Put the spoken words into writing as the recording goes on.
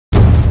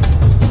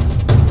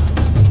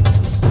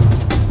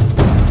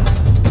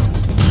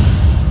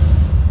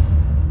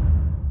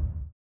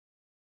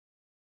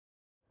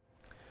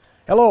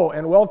Hello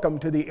and welcome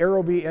to the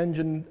AeroVee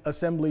engine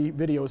assembly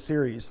video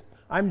series.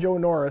 I'm Joe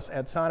Norris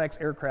at Sonex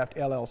Aircraft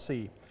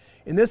LLC.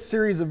 In this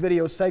series of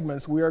video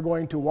segments, we are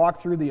going to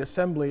walk through the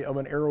assembly of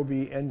an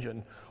AeroVee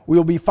engine.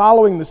 We'll be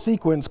following the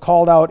sequence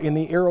called out in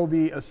the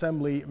AeroVee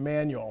assembly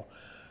manual.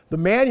 The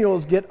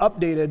manuals get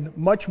updated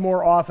much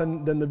more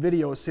often than the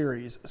video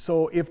series.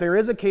 So if there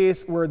is a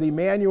case where the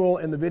manual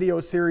and the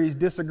video series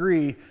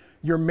disagree,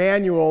 your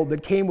manual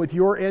that came with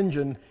your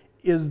engine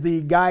is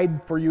the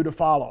guide for you to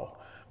follow.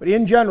 But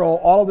in general,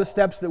 all of the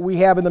steps that we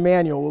have in the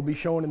manual will be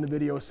shown in the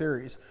video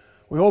series.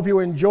 We hope you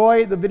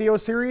enjoy the video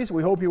series.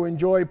 We hope you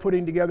enjoy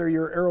putting together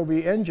your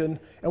AeroVee engine,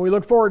 and we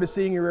look forward to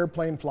seeing your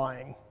airplane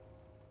flying.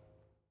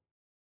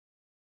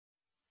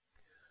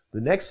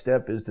 The next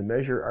step is to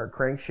measure our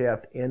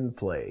crankshaft end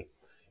play.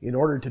 In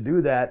order to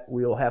do that,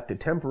 we'll have to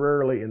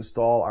temporarily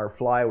install our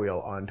flywheel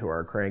onto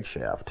our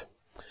crankshaft.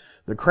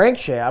 The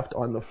crankshaft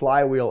on the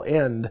flywheel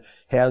end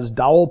has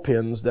dowel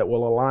pins that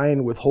will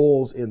align with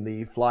holes in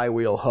the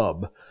flywheel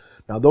hub.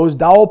 Now those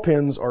dowel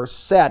pins are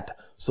set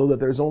so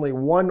that there's only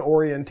one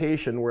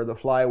orientation where the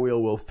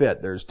flywheel will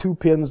fit. There's two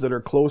pins that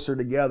are closer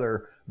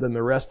together than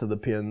the rest of the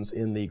pins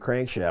in the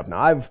crankshaft. Now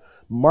I've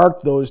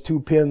marked those two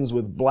pins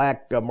with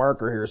black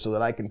marker here so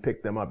that I can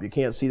pick them up. You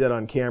can't see that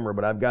on camera,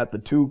 but I've got the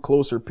two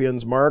closer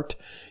pins marked.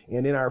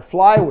 And in our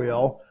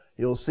flywheel,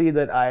 you'll see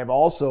that I've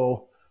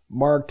also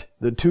marked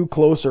the two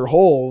closer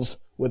holes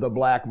with a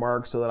black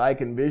mark so that I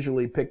can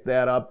visually pick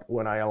that up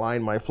when I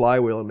align my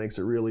flywheel. It makes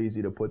it real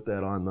easy to put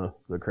that on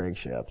the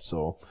crankshaft.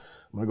 So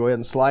I'm going to go ahead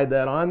and slide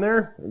that on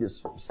there. And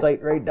just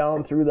sight right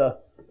down through the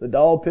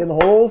dowel pin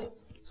holes.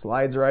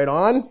 Slides right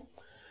on.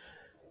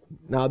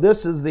 Now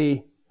this is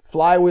the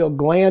flywheel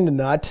gland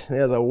nut. It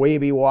has a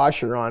wavy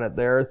washer on it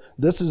there.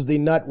 This is the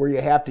nut where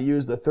you have to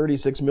use the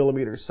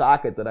 36mm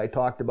socket that I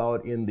talked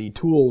about in the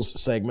tools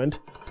segment.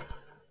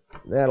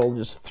 That'll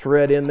just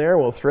thread in there.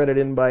 We'll thread it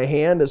in by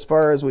hand as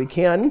far as we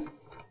can.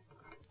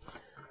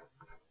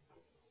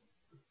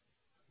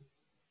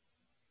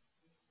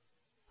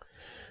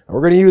 We're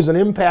going to use an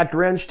impact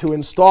wrench to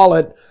install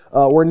it.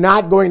 We're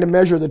not going to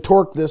measure the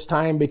torque this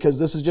time because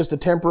this is just a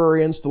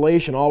temporary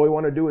installation. All we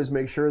want to do is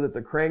make sure that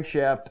the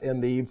crankshaft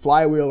and the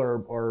flywheel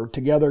are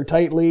together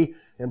tightly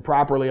and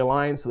properly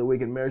aligned so that we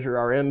can measure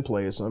our end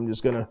play. So I'm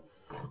just going to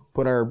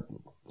put our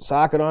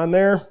socket on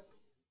there.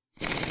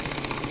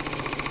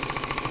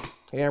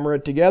 Hammer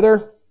it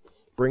together,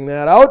 bring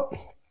that out.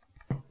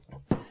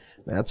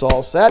 That's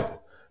all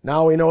set.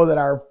 Now we know that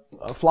our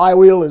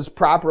flywheel is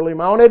properly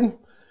mounted.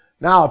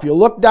 Now if you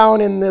look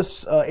down in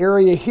this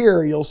area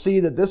here, you'll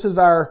see that this is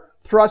our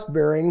thrust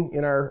bearing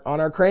on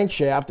our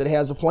crankshaft. It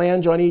has a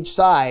flange on each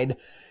side.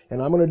 And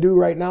I'm going to do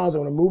right now is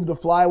I'm going to move the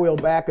flywheel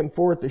back and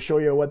forth to show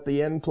you what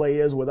the end play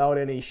is without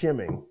any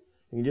shimming.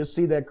 You can just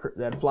see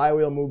that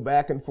flywheel move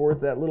back and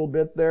forth that little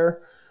bit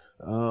there.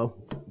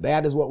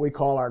 That is what we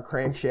call our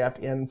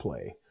crankshaft end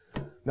play.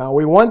 Now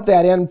we want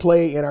that end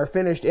play in our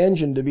finished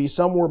engine to be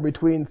somewhere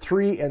between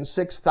 3 and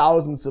 6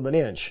 thousandths of an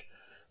inch.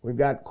 We've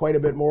got quite a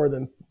bit more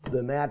than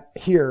that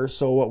here,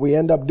 so what we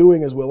end up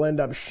doing is we'll end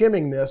up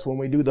shimming this when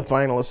we do the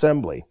final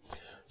assembly.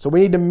 So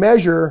we need to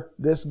measure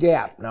this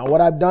gap. Now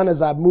what I've done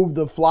is I've moved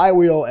the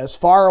flywheel as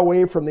far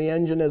away from the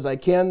engine as I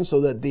can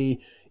so that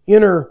the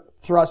inner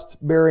thrust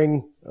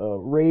bearing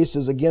race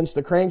is against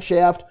the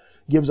crankshaft.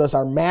 Gives us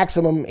our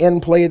maximum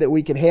end play that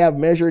we can have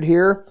measured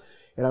here.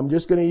 And I'm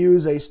just going to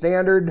use a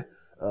standard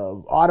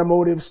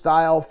automotive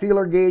style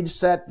feeler gauge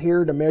set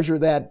here to measure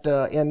that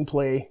end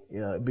play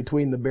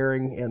between the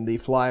bearing and the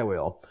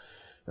flywheel.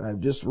 And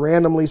I've just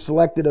randomly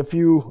selected a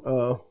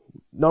few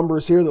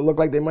numbers here that look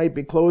like they might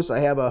be close. I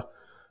have a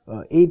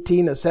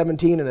 18, a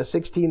 17, and a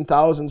 16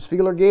 thousandths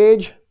feeler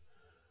gauge.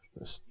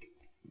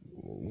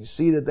 You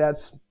see that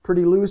that's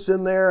pretty loose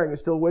in there. I can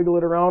still wiggle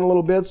it around a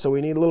little bit, so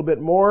we need a little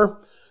bit more.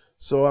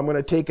 So I'm going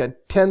to take a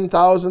 10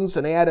 thousandths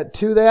and add it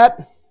to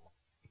that.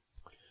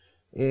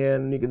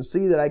 And you can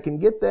see that I can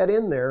get that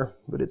in there,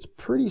 but it's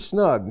pretty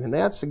snug. And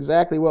that's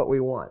exactly what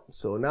we want.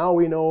 So now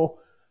we know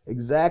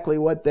exactly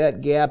what that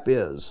gap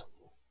is.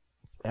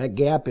 That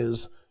gap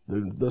is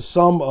the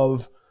sum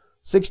of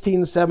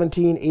 16,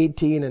 17,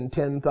 18, and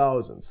 10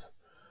 thousandths.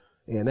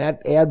 And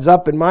that adds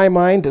up in my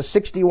mind to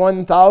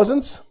 61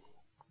 thousandths.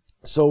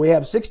 So we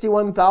have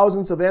 61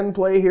 thousandths of end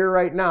play here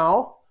right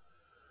now.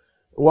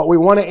 What we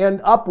want to end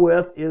up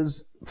with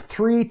is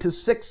 3 to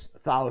 6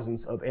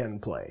 thousandths of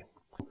end play.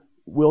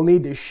 We'll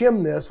need to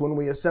shim this when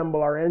we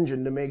assemble our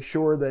engine to make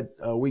sure that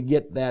we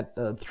get that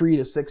 3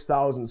 to 6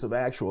 thousandths of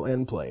actual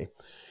end play.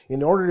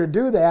 In order to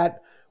do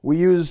that, we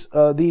use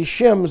these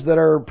shims that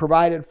are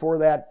provided for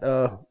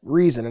that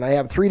reason. And I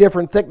have 3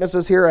 different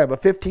thicknesses here. I have a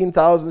 15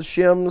 thousandths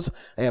shims,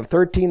 I have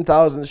 13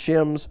 thousandths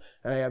shims,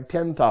 and I have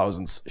 10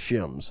 thousandths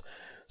shims.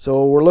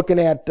 So we're looking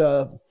at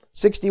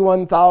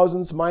 61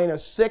 thousandths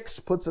minus 6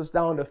 puts us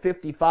down to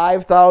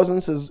 55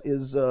 thousandths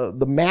is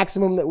the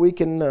maximum that we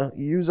can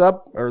use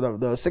up, or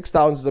the 6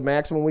 thousandths is the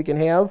maximum we can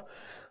have.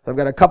 So I've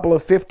got a couple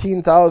of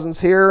 15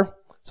 thousandths here,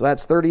 so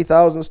that's 30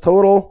 thousandths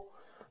total,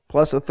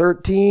 plus a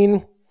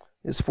 13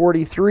 is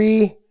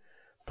 43,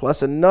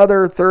 plus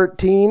another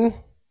 13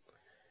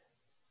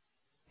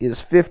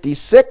 is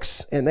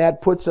 56, and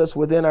that puts us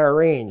within our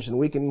range. And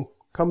we can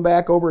come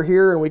back over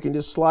here and we can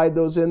just slide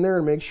those in there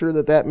and make sure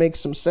that that makes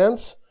some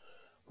sense.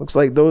 Looks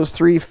like those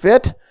 3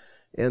 fit,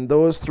 and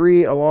those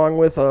 3 along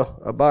with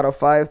about a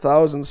 5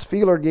 thousandths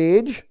feeler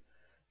gauge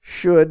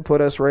should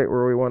put us right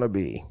where we want to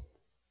be.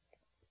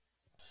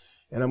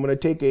 And I'm going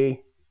to take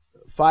a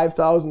 5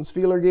 thousandths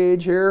feeler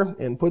gauge here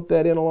and put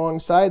that in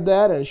alongside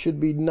that, and it should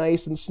be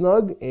nice and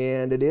snug,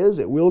 and it is.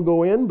 It will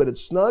go in, but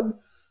it's snug.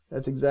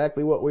 That's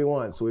exactly what we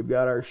want. So we've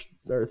got our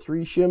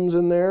 3 shims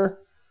in there,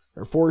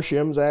 or 4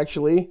 shims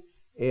actually,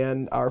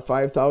 and our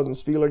 5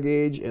 thousandths feeler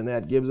gauge, and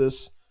that gives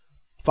us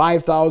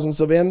 5 thousandths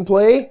of end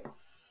play,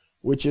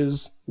 which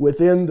is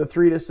within the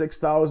 3 to 6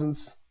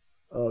 thousandths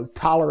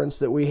tolerance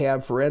that we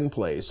have for end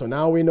play. So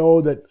now we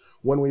know that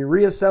when we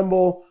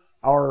reassemble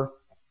our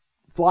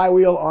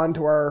flywheel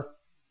onto our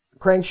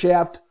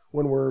crankshaft,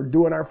 when we're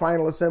doing our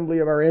final assembly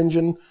of our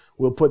engine,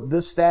 we'll put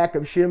this stack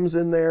of shims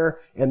in there,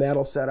 and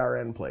that'll set our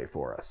end play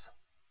for us.